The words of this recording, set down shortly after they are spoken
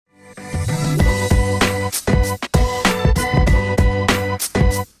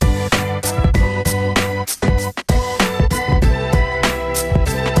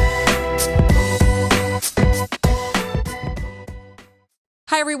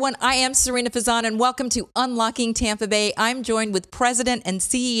everyone. I am Serena Fazan, and welcome to Unlocking Tampa Bay. I'm joined with President and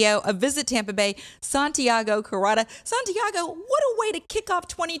CEO of Visit Tampa Bay, Santiago Carrata. Santiago, what a way to kick off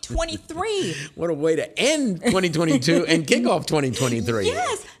 2023. What a way to end 2022 and kick off 2023.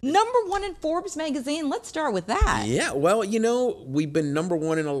 Yes, #1 in Forbes magazine. Let's start with that. Yeah, well, you know, we've been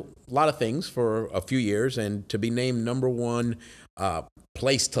 #1 in a lot of things for a few years, and to be named #1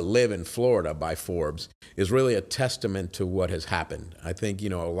 place to live in Florida by Forbes is really a testament to what has happened. I think, you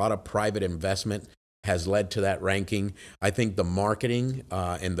know, a lot of private investment has led to that ranking. I think the marketing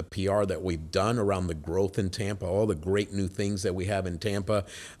and the PR that we've done around the growth in Tampa, all the great new things that we have in Tampa,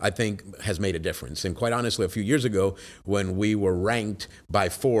 I think has made a difference. And quite honestly, a few years ago, when we were ranked by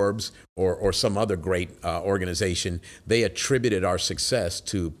Forbes or some other great organization, they attributed our success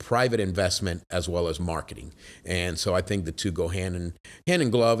to private investment as well as marketing. And so I think the two go hand in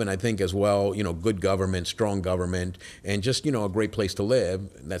glove. And I think as well, you know, good government, strong government, and just, you know, a great place to live,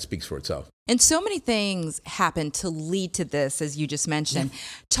 that speaks for itself. And so many things happened to lead to this, as you just mentioned.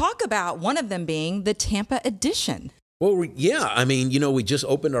 Talk about one of them being the Tampa Edition. Well, yeah, I mean, you know, we just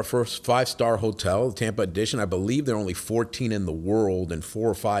opened our first 5-star hotel, Tampa Edition. I believe there are only 14 in the world and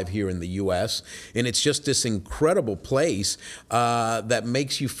 4 or 5 here in the U.S. And it's just this incredible place that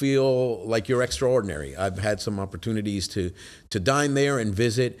makes you feel like you're extraordinary. I've had some opportunities to dine there and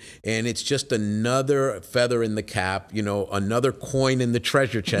visit, and it's just another feather in the cap, you know, another coin in the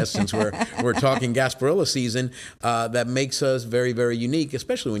treasure chest, since we're talking Gasparilla season, that makes us very, very unique,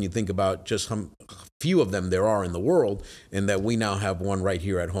 especially when you think about just how few of them there are in the world, and that we now have one right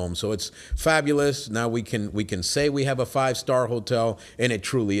here at home. So it's fabulous. Now we can say we have a 5-star hotel, and it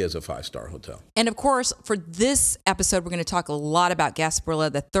truly is a 5-star hotel. And of course, for this episode, we're going to talk a lot about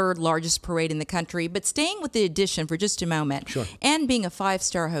Gasparilla, the 3rd largest parade in the country. But staying with the Edition for just a moment, sure. And being a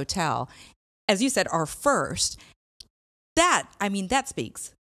 5-star hotel, as you said, our first, that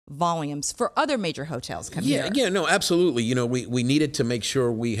speaks volumes for other major hotels coming here. Yeah, no, absolutely. You know, we needed to make sure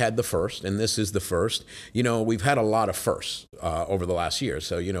we had the first, and this is the first. You know, we've had a lot of firsts over the last year.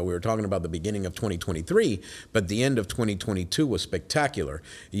 So, you know, we were talking about the beginning of 2023, but the end of 2022 was spectacular.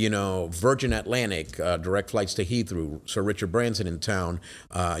 You know, Virgin Atlantic, direct flights to Heathrow, Sir Richard Branson in town,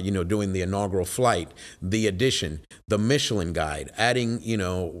 you know, doing the inaugural flight, the Edition, the Michelin Guide, adding, you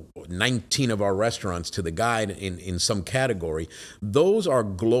know, 19 of our restaurants to the guide in some category. Those are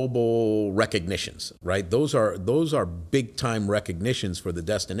global recognitions, right? Those are big time recognitions for the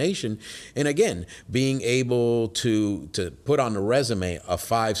destination. And again, being able to put on the resume a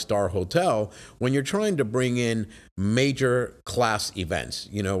 5-star hotel when you're trying to bring in major class events.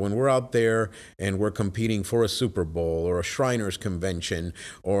 You know, when we're out there and we're competing for a Super Bowl or a Shriners Convention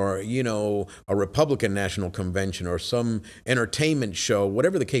or, you know, a Republican National Convention or some entertainment show,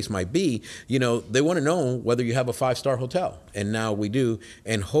 whatever the case might be, you know, they want to know whether you have a 5-star hotel. And now we do.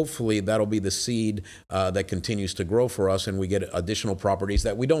 And hopefully that'll be the seed that continues to grow for us, and we get additional properties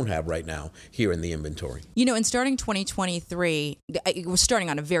that we don't have right now here in the inventory. You know, in starting 2023, we're starting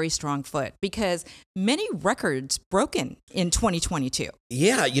on a very strong foot because many records broken in 2022.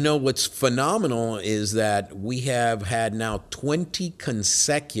 Yeah, you know, what's phenomenal is that we have had now 20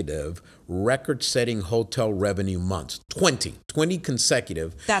 consecutive record-setting hotel revenue months. 20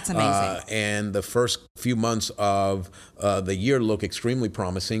 consecutive. That's amazing. And the first few months of the year look extremely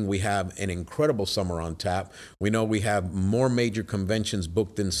promising. We have an incredible summer on tap. We know we have more major conventions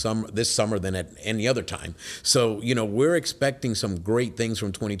booked this summer than at any other time. So, you know, we're expecting some great things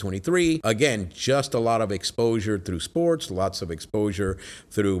from 2023. Again, just a lot of exposure through sports, lots of exposure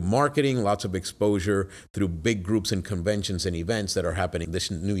through marketing, lots of exposure through big groups and conventions and events that are happening this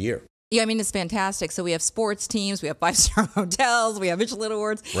new year. Yeah, I mean, it's fantastic. So we have sports teams, we have 5-star hotels, we have Michelin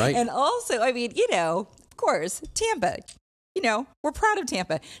Awards. Right. And also, I mean, you know, of course, Tampa. You know, we're proud of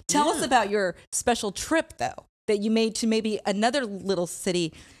Tampa. Tell us about your special trip, though, that you made to maybe another little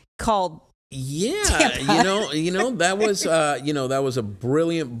city called Tampa. you know, that was, that was a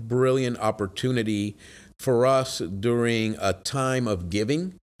brilliant opportunity for us during a time of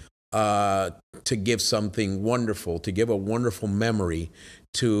giving, to give something wonderful, to give a wonderful memory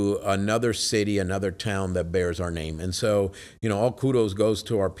to another city, another town that bears our name. And so, you know, all kudos goes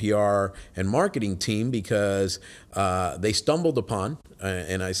to our PR and marketing team because they stumbled upon,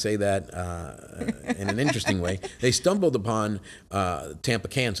 and I say that in an interesting way, they stumbled upon Tampa,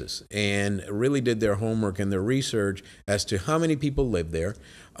 Kansas, and really did their homework and their research as to how many people live there.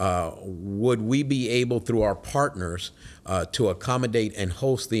 Would we be able, through our partners, to accommodate and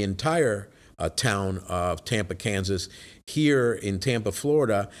host the entire town of Tampa, Kansas, here in Tampa,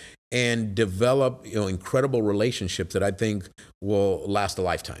 Florida, and develop, you know, incredible relationships that I think will last a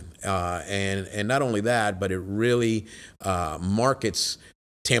lifetime. And not only that, but it really markets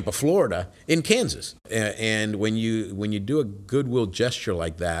Tampa, Florida, in Kansas. And when you do a goodwill gesture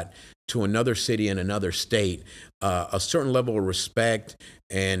like that to another city in another state, a certain level of respect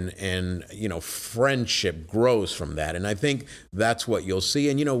and friendship grows from that. And I think that's what you'll see.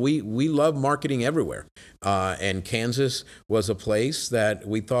 And we love marketing everywhere. And Kansas was a place that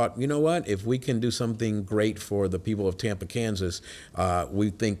we thought, you know what, if we can do something great for the people of Tampa, Kansas, we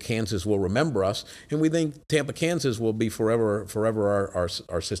think Kansas will remember us, and we think Tampa, Kansas will be forever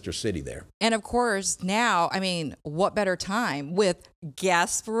our sister city there. And of course, now, I mean, what better time with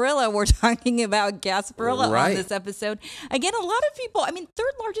Gasparilla? We're talking about Gasparilla on this episode. Again, a lot of people, I mean,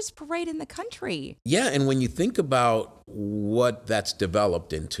 third largest parade in the country. Yeah, and when you think about what that's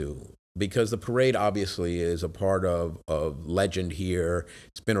developed into, because the parade obviously is a part of legend here.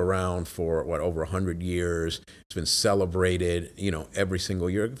 It's been around for over 100 years. It's been celebrated, every single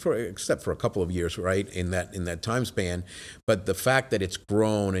year, except for a couple of years, right, in that time span. But the fact that it's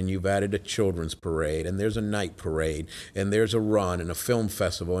grown, and you've added a children's parade, and there's a night parade, and there's a run, and a film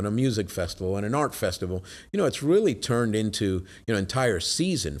festival, and a music festival, and an art festival, it's really turned into an entire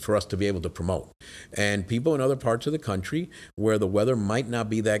season for us to be able to promote. And people in other parts of the country where the weather might not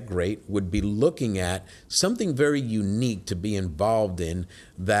be that great would be looking at something very unique to be involved in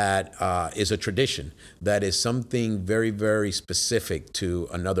that is a tradition, that is something very, very specific to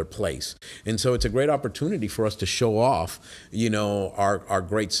another place. And so it's a great opportunity for us to show off, our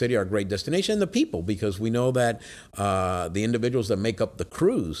great city, our great destination, and the people, because we know that the individuals that make up the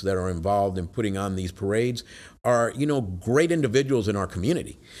crews that are involved in putting on these parades are, great individuals in our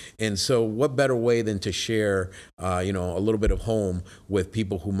community. And so what better way than to share, a little bit of home with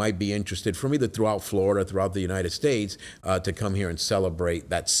people who might be interested from either throughout Florida, throughout the United States, to come here and celebrate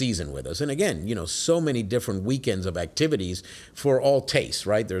that season with us. And again, so many different weekends of activities for all tastes,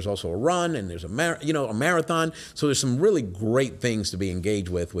 right? There's also a run, and there's a marathon. So there's some really great things to be engaged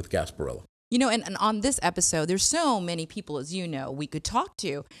with Gasparilla. And on this episode, there's so many people, as we could talk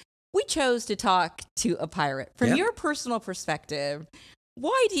to. We chose to talk to a pirate. From your personal perspective,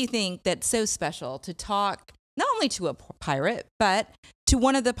 why do you think that's so special to talk not only to a pirate, but to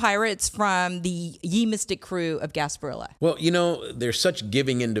one of the pirates from the Mystic Krewe of Gasparilla? Well, they're such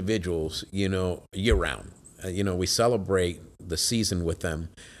giving individuals, year-round. We celebrate the season with them,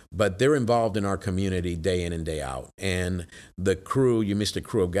 but they're involved in our community day in and day out. And the crew, Mystic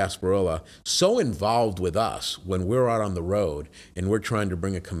Krewe of Gasparilla, so involved with us when we're out on the road and we're trying to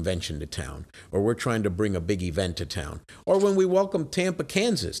bring a convention to town, or we're trying to bring a big event to town, or when we welcome Tampa,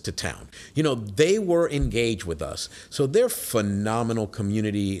 Kansas to town. They were engaged with us. So they're phenomenal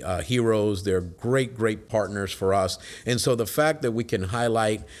community heroes. They're great, great partners for us. And so the fact that we can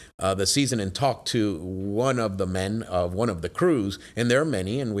highlight the season and talk to one of the men of one of the crews, and there are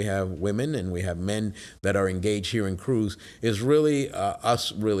many, and we have women and we have men that are engaged here in crews, is really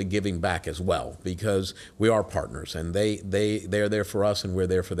us really giving back as well, because we are partners, and they're there for us and we're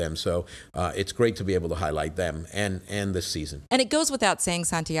there for them. So it's great to be able to highlight them and this season. And it goes without saying,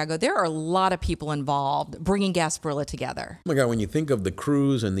 Santiago, there are a lot of people involved bringing Gasparilla together. Oh my God, when you think of the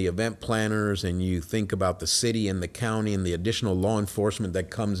crews and the event planners, and you think about the city and the county and the additional law enforcement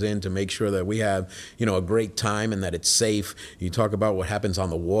that comes in to make sure that we have, a great time and that it's safe. You talk about what happens on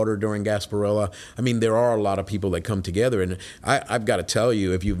the water during Gasparilla. I mean, there are a lot of people that come together, and I've got to tell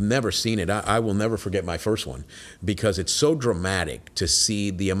you, if you've never seen it, I will never forget my first one, because it's so dramatic to see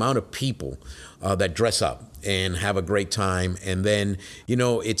the amount of people that dress up and have a great time. And then,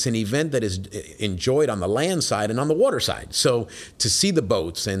 it's an event that is enjoyed on the land side and on the water side. So to see the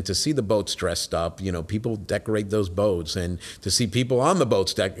boats, and to see the boats dressed up, people decorate those boats, and to see people on the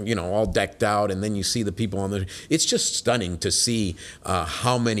boats, all decked out, and then you see the people it's just stunning to see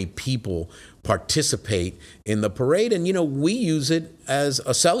how many people participate in the parade. And, we use it as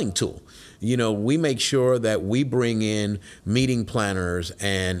a selling tool. We make sure that we bring in meeting planners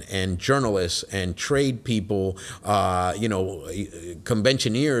and journalists and trade people,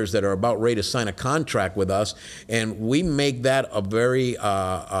 conventioneers that are about ready to sign a contract with us. And we make that a very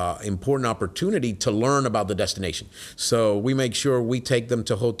important opportunity to learn about the destination. So we make sure we take them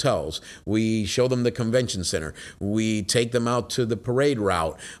to hotels. We show them the convention center. We take them out to the parade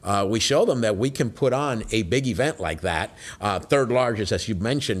route. We show them that we can put on a big event like that, third largest, as you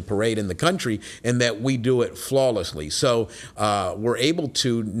mentioned, parade in the country, and that we do it flawlessly. So we're able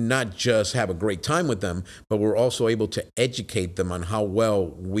to not just have a great time with them, but we're also able to educate them on how well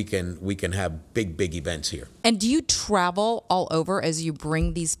we can have big events here. And do you travel all over as you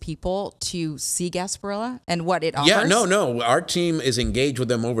bring these people to see Gasparilla and what it offers? Yeah, no. Our team is engaged with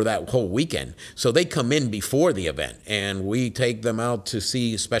them over that whole weekend. So they come in before the event, and we take them out to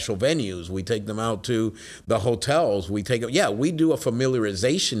see special venues. We take them out to the hotels. We do a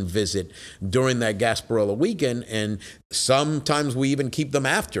familiarization visit during that Gasparilla weekend, and sometimes we even keep them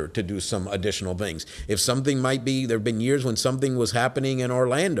after to do some additional things. If something might be, there have been years when something was happening in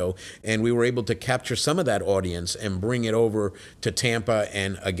Orlando and we were able to capture some of that audience and bring it over to Tampa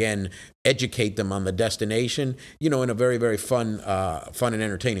and again educate them on the destination, in a very, very fun and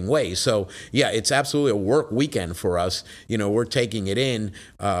entertaining way. So yeah, it's absolutely a work weekend for us. We're taking it in,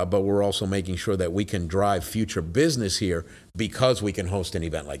 but we're also making sure that we can drive future business here because we can host an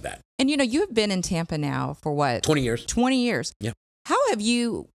event like that. And you've been in Tampa now for what? 20 years. 20 years. Yeah. How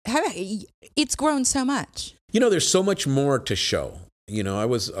it's grown so much? There's so much more to show. I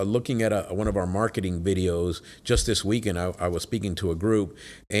was looking at one of our marketing videos just this weekend. I was speaking to a group,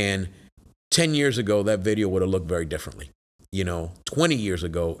 and 10 years ago, that video would have looked very differently. 20 years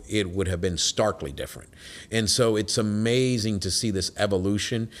ago, it would have been starkly different. And so it's amazing to see this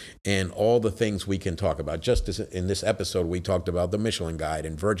evolution and all the things we can talk about. Just as in this episode, we talked about the Michelin Guide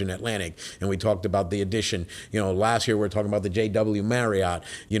and Virgin Atlantic, and we talked about the addition. Last year we were talking about the JW Marriott.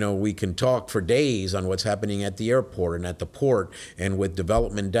 We can talk for days on what's happening at the airport and at the port and with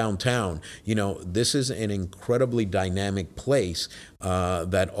development downtown. This is an incredibly dynamic place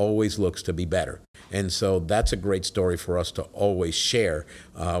that always looks to be better. And so that's a great story for us to always share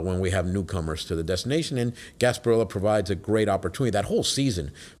when we have newcomers to the destination. And Gasparilla provides a great opportunity that whole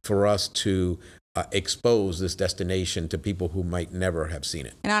season for us to expose this destination to people who might never have seen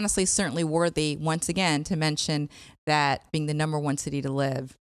it. And honestly, certainly worthy, once again, to mention that being the #1 city to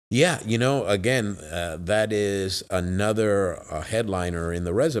live. Yeah, again, that is another headliner in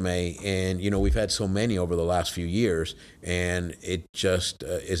the resume. And, we've had so many over the last few years, and it just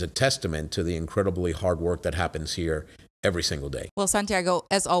is a testament to the incredibly hard work that happens here every single day. Well, Santiago,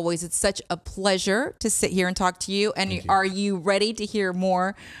 as always, it's such a pleasure to sit here and talk to you. And are you ready to hear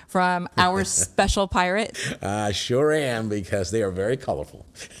more from our special pirate? I sure am, because they are very colorful.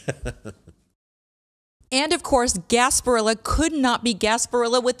 And of course, Gasparilla could not be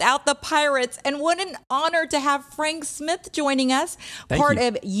Gasparilla without the pirates. And what an honor to have Frank Smith joining us, part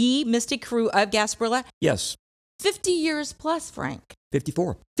of Mystic Krewe of Gasparilla. Yes. 50 years plus, Frank.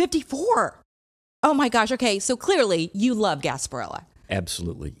 54. 54. Oh my gosh. Okay, so clearly you love Gasparilla.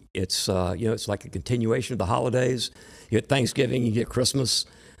 Absolutely. It's it's like a continuation of the holidays. You get Thanksgiving, you get Christmas.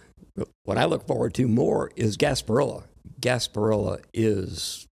 What I look forward to more is Gasparilla. Gasparilla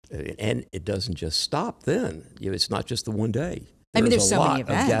is, and it doesn't just stop then. It's not just the one day. There's so many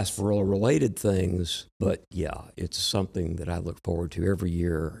events. A lot of Gasparilla-related things, but yeah, it's something that I look forward to every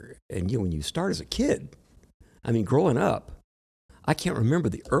year. And when you start as a kid, growing up, I can't remember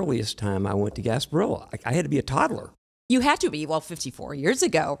the earliest time I went to Gasparilla. I had to be a toddler. You had to be, 54 years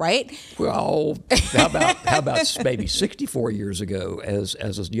ago, right? Well, how about maybe 64 years ago as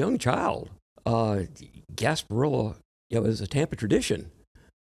a young child? Gasparilla, is a Tampa tradition,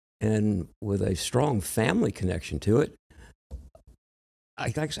 and with a strong family connection to it.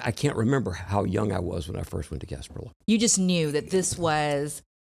 I can't remember how young I was when I first went to Gasparilla. You just knew that this was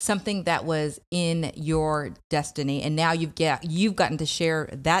something that was in your destiny, and now you've gotten to share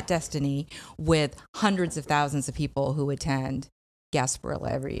that destiny with hundreds of thousands of people who attend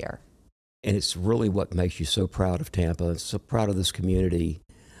Gasparilla every year. And it's really what makes you so proud of Tampa, and so proud of this community,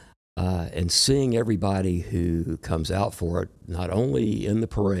 and seeing everybody who comes out for it, not only in the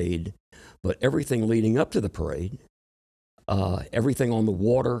parade, but everything leading up to the parade, everything on the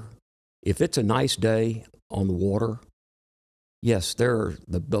water. If it's a nice day on the water, yes, there are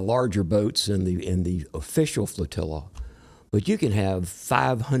the larger boats in the official flotilla, but you can have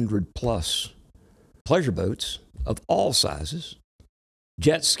 500 plus pleasure boats of all sizes,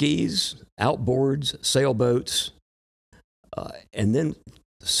 jet skis, outboards, sailboats, and then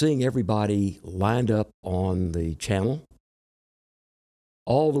seeing everybody lined up on the channel,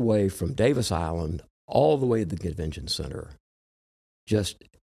 all the way from Davis Island, all the way to the convention center, just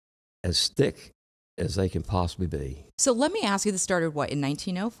as thick as they can possibly be. So let me ask you, this started in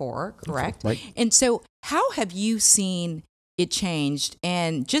 1904, correct? Right. And so how have you seen it changed?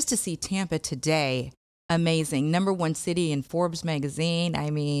 And just to see Tampa today, amazing. #1 city in Forbes magazine.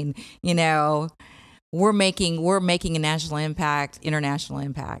 We're making a national impact, international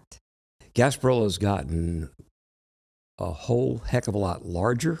impact. Gasparilla has gotten a whole heck of a lot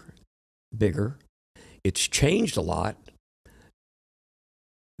larger, bigger. It's changed a lot.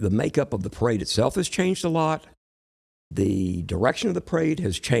 The makeup of the parade itself has changed a lot. The direction of the parade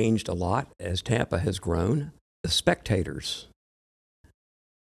has changed a lot as Tampa has grown. The spectators.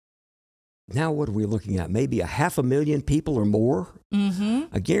 Now what are we looking at? Maybe 500,000 people or more?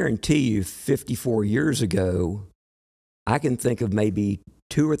 Mm-hmm. I guarantee you 54 years ago, I can think of maybe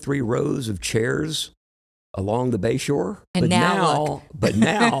 2 or 3 rows of chairs along the Bayshore. And now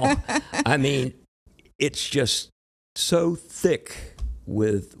I mean, it's just so thick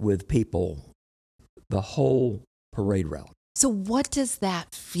with people, the whole parade route. So what does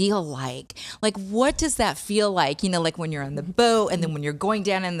that feel like? Like, what does that feel like? You know, like when you're on the boat and then when you're going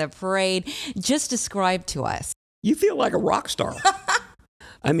down in the parade, just describe to us. You feel like a rock star.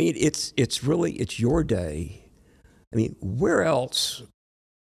 I mean, it's your day. I mean, where else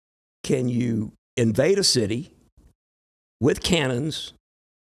can you invade a city with cannons,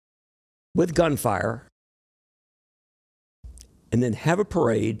 with gunfire, and then have a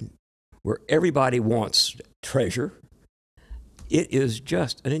parade where everybody wants treasure? It is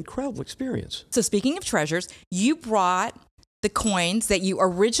just an incredible experience. So speaking of treasures, you brought the coins that you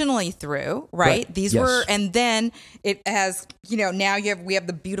originally threw, right? These yes. were, and then it has, you know, now we have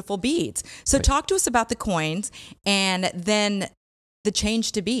the beautiful beads. So talk to us about the coins and then the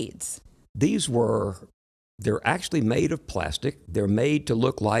change to beads. They're actually made of plastic. They're made to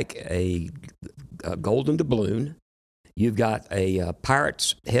look like a golden doubloon. You've got a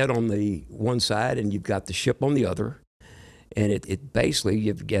pirate's head on the one side and you've got the ship on the other. And it basically,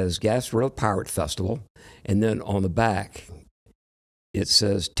 you've got Gasparilla Pirate Festival, and then on the back, it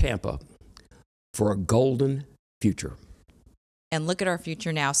says Tampa for a golden future. And look at our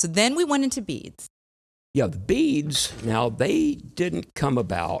future now. So then we went into beads. Yeah, the beads, now they didn't come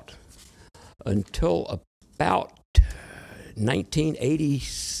about until about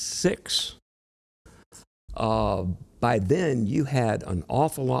 1986. By then, you had an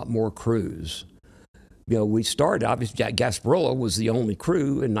awful lot more crews. You know, we started, obviously, Gasparilla was the only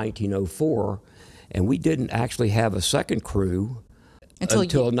crew in 1904, and we didn't actually have a second crew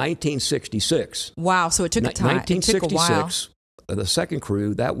until 1966. Wow, so it took a time. 1966, the second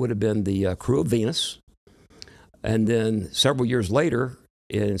crew, that would have been the crew of Venus. And then several years later,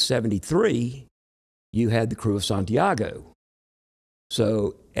 in 73, you had the crew of Santiago.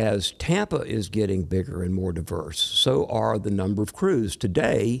 So as Tampa is getting bigger and more diverse, so are the number of crews.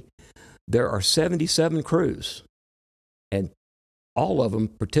 Today, there are 77 crews, and all of them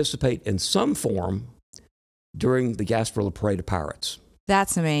participate in some form during the Gasparilla Parade of Pirates.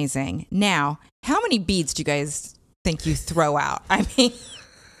 That's amazing. Now, how many beads do you guys think you throw out? I mean,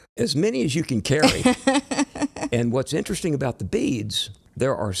 as many as you can carry. And what's interesting about the beads,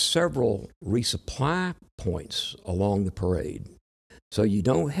 there are several resupply points along the parade. So you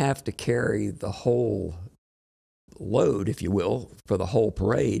don't have to carry the whole load, if you will, for the whole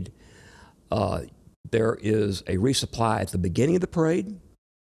parade. There is a resupply at the beginning of the parade,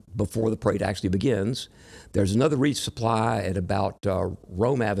 before the parade actually begins. There's another resupply at about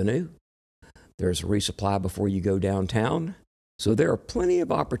Rome Avenue. There's a resupply before you go downtown. So there are plenty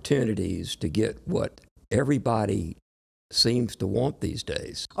of opportunities to get what everybody seems to want these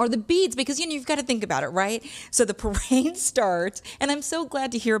days. Or the beads, because you've got to think about it, right? So the parade starts, and I'm so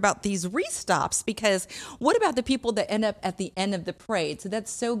glad to hear about these restops, because what about the people that end up at the end of the parade? So that's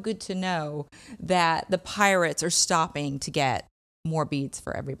so good to know that the pirates are stopping to get more beads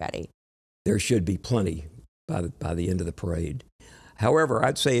for everybody. There should be plenty by the end of the parade. However,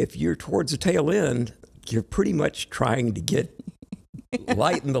 I'd say if you're towards the tail end, you're pretty much trying to get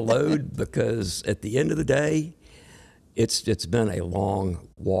lighten the load, because at the end of the day, it's been a long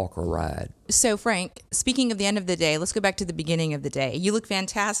walk or ride. So, Frank, speaking of the end of the day, let's go back to the beginning of the day. You look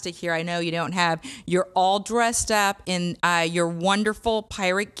fantastic here. I know you're all dressed up in your wonderful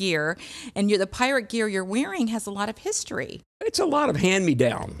pirate gear, and the pirate gear you're wearing has a lot of history. It's a lot of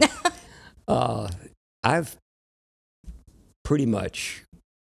hand-me-down. I've pretty much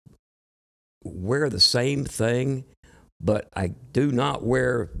wear the same thing, but I do not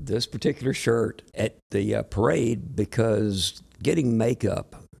wear this particular shirt at the parade because getting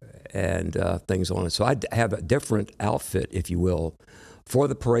makeup and things on it. So I have a different outfit, if you will, for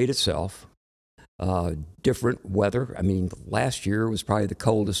the parade itself. Different weather. I mean, last year was probably the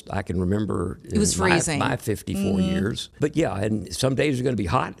coldest I can remember. It was freezing. My 54 years. But yeah, and some days are going to be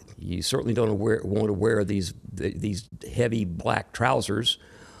hot. You certainly don't want to wear these heavy black trousers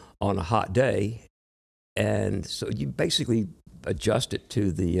on a hot day. And so you basically adjust it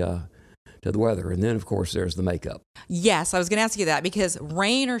to the weather. And then, of course, there's the makeup. Yes, I was going to ask you that, because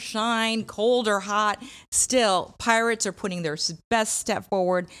rain or shine, cold or hot, still, pirates are putting their best step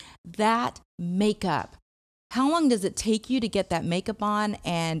forward. That makeup, how long does it take you to get that makeup on?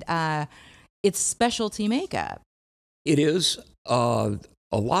 And it's specialty makeup. It is. A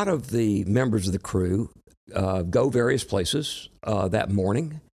lot of the members of the crew go various places that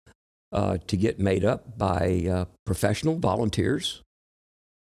morning to get made up by professional volunteers.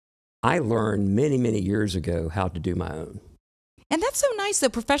 I learned many, many years ago how to do my own. And that's so nice, though.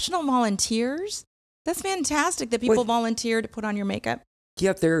 Professional volunteers That's fantastic that people volunteer to put on your makeup.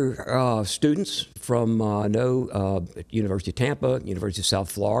 Yeah, there are students from University of Tampa, University of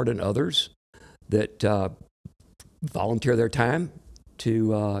South Florida, and others that volunteer their time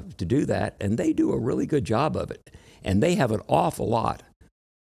to do that, and they do a really good job of it. And they have an awful lot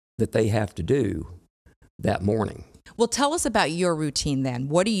that they have to do that morning. Well, tell us about your routine then.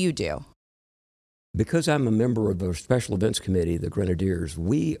 What do you do? Because I'm a member of the Special Events Committee, the Grenadiers,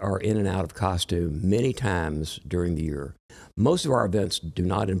 we are in and out of costume many times during the year. Most of our events do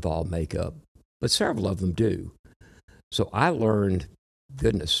not involve makeup, but several of them do. So I learned,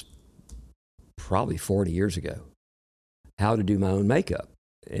 goodness, probably 40 years ago, how to do my own makeup.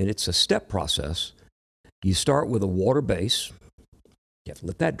 And it's a step process. You start with a water base. You have to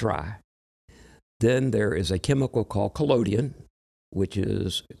let that dry. Then there is a chemical called collodion, which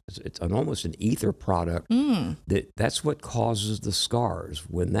is almost an ether product. That's what causes the scars.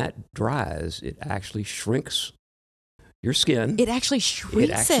 When that dries, it actually shrinks your skin. It actually shrinks it.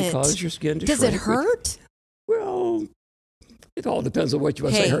 It actually causes your skin to shrink. Does it hurt? Well, it all depends on what you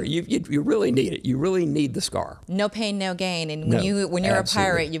want to say. Hurt. You really need it. You really need the scar. No pain, no gain. And when you're a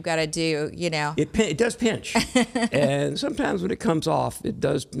pirate, you've got to do, It does pinch. And sometimes when it comes off, it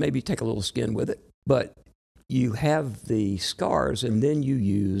does maybe take a little skin with it. But you have the scars, and then you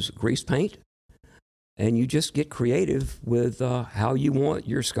use grease paint, and you just get creative with how you want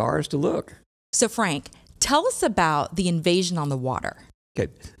your scars to look. So, Frank, tell us about the invasion on the water.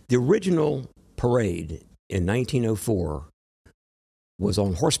 Okay. The original parade in 1904 was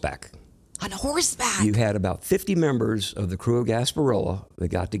on horseback. On horseback? You had about 50 members of the crew of Gasparilla that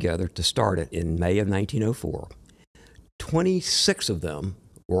got together to start it in May of 1904. 26 of them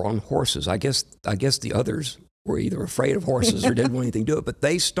were on horses. I guess the others were either afraid of horses or didn't want anything to do it, but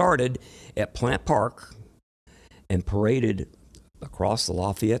they started at Plant Park and paraded across the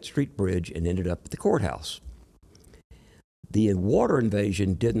Lafayette Street Bridge and ended up at the courthouse. The water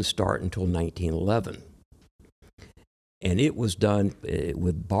invasion didn't start until 1911, and it was done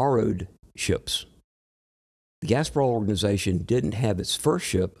with borrowed ships. The Gasparilla organization didn't have its first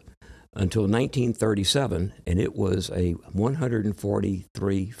ship until 1937, and it was a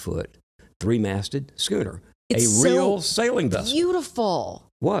 143-foot, three-masted schooner. It's a real sailing vessel. Beautiful.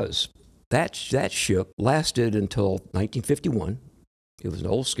 Was. That ship lasted until 1951. It was an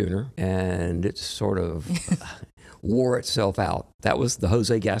old schooner, and it sort of wore itself out. That was the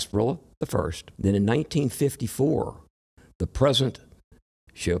Jose Gaspar the first. Then in 1954, the present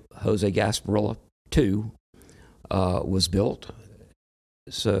ship, Jose Gasparilla II, was built.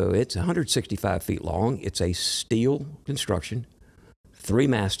 So it's 165 feet long. It's a steel construction,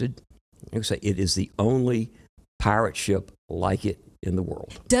 three-masted. I would say it is the only pirate ship like it in the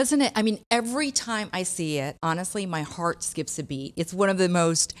world. Doesn't it? I mean, every time I see it, honestly, my heart skips a beat. It's one of the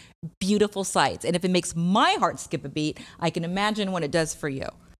most beautiful sights. And if it makes my heart skip a beat, I can imagine what it does for you.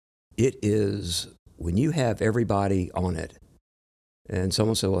 It is, when you have everybody on it, and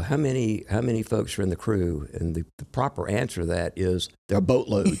someone said, well, how many folks are in the crew? And the proper answer to that is they're a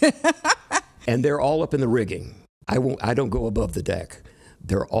boatload. And they're all up in the rigging. I don't go above the deck.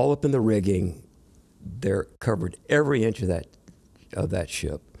 They're all up in the rigging. They're covered every inch of that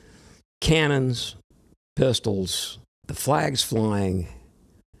ship. Cannons, pistols, the flags flying.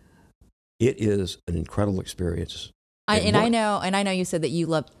 It is an incredible experience. I know you said that you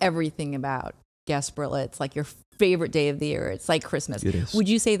loved everything about Gasparilla. It's like your favorite day of the year. It's like Christmas. It is. Would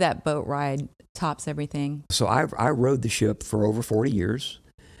you say that boat ride tops everything? So I rode the ship for over 40 years,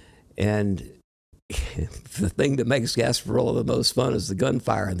 and the thing that makes Gasparilla the most fun is the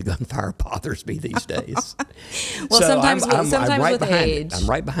gunfire, and the gunfire bothers me these days. Well, so sometimes I'm right with age. I'm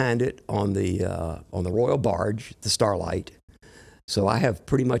right behind it on the Royal Barge, the Starlight. So I have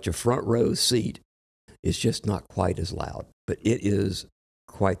pretty much a front row seat. It's just not quite as loud, but it is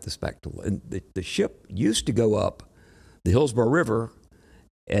quite the spectacle. And the ship used to go up the Hillsborough River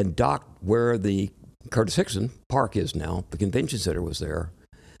and dock where the Curtis Hickson Park is now. The convention center was there.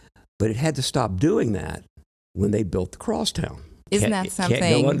 But it had to stop doing that when they built the crosstown. Isn't that something?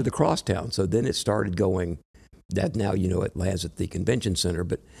 Can't go under the crosstown. So then it started going, that now, it lands at the convention center.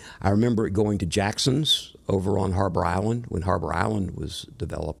 But I remember it going to Jackson's over on Harbor Island when Harbor Island was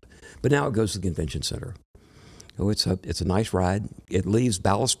developed. But now it goes to the convention center. Oh, it's a nice ride. It leaves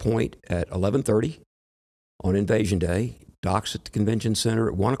Ballast Point at 11:30 on Invasion Day, docks at the convention center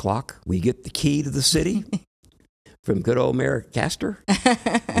at 1 o'clock. We get the key to the city from good old Mayor Castor.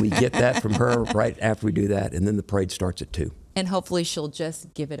 We get that from her right after we do that, and then the parade starts at 2. And hopefully she'll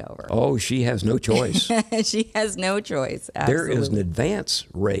just give it over. Oh, she has no choice. She has no choice. Absolutely. There is an advance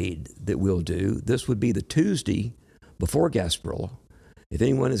raid that we'll do. This would be the Tuesday before Gasparilla, If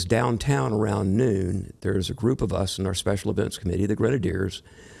anyone is downtown around noon, there's a group of us in our special events committee, the Grenadiers,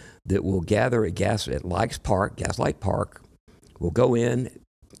 that will gather at Gaslight Park. We'll go in,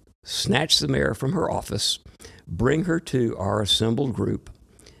 snatch the mayor from her office, bring her to our assembled group,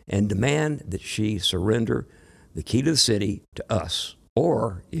 and demand that she surrender the key to the city to us.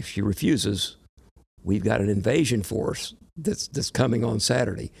 Or if she refuses, we've got an invasion force that's coming on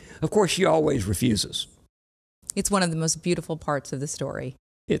Saturday. Of course, she always refuses. It's one of the most beautiful parts of the story.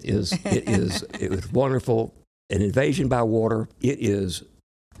 It is. It was wonderful. An invasion by water. It is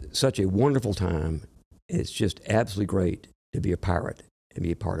such a wonderful time. It's just absolutely great to be a pirate and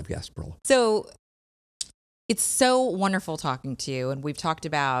be a part of Gasparilla. So it's so wonderful talking to you. And we've talked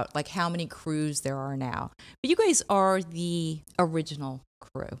about like how many crews there are now. But you guys are the original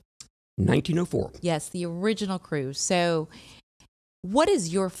crew. 1904. Yes, the original crew. So what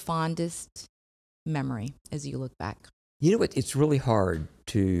is your fondest memory as you look back? You know what? It's really hard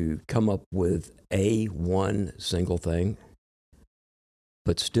to come up with one single thing,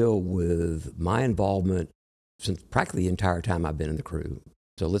 but still with my involvement since practically the entire time I've been in the crew.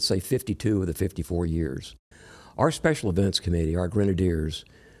 So let's say 52 of the 54 years. Our special events committee, our Grenadiers,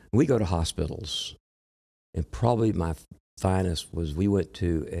 we go to hospitals. And probably my finest was we went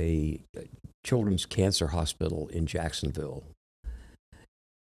to a children's cancer hospital in Jacksonville.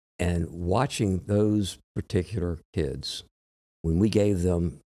 And watching those particular kids, when we gave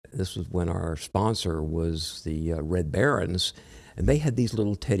them, this was when our sponsor was the Red Barons, and they had these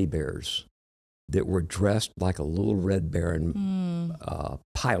little teddy bears that were dressed like a little Red Baron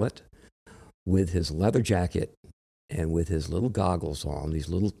pilot with his leather jacket and with his little goggles on, these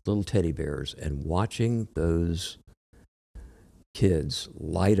little teddy bears, and watching those kids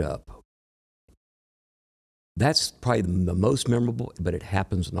light up. That's probably the most memorable, but it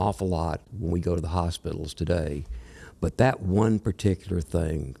happens an awful lot when we go to the hospitals today. But that one particular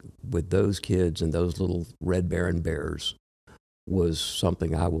thing with those kids and those little Red Baron bears was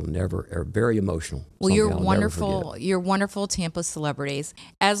something I will never, or very emotional. Well, you're wonderful Tampa celebrities.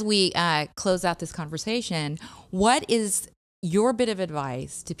 As we close out this conversation, what is your bit of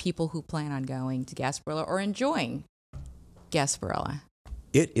advice to people who plan on going to Gasparilla or enjoying Gasparilla?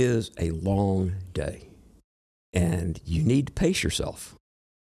 It is a long day, and you need to pace yourself.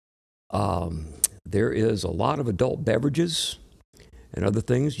 There is a lot of adult beverages and other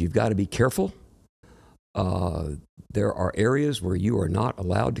things. You've got to be careful. There are areas where you are not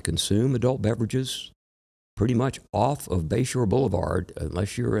allowed to consume adult beverages, pretty much off of Bayshore Boulevard,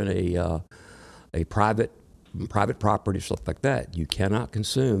 unless you're in a private property, stuff like that. You cannot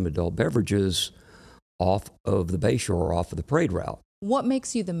consume adult beverages off of the Bayshore, off of the parade route. What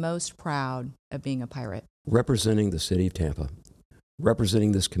makes you the most proud of being a pirate? Representing the city of Tampa,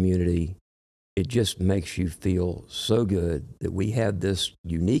 representing this community. It just makes you feel so good that we have this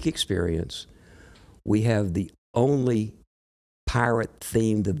unique experience. We have the only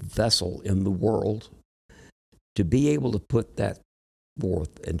pirate-themed vessel in the world. To be able to put that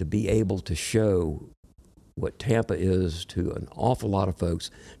forth and to be able to show what Tampa is to an awful lot of folks,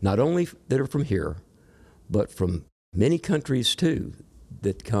 not only that are from here, but from many countries too,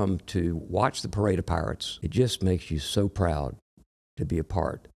 that come to watch the Parade of Pirates. It just makes you so proud to be a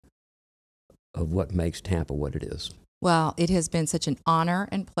part of what makes Tampa what it is. Well, it has been such an honor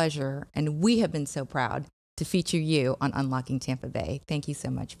and pleasure, and we have been so proud to feature you on Unlocking Tampa Bay. Thank you so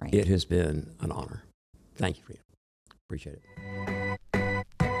much, Frank. It has been an honor. Thank you, Rita. Appreciate it.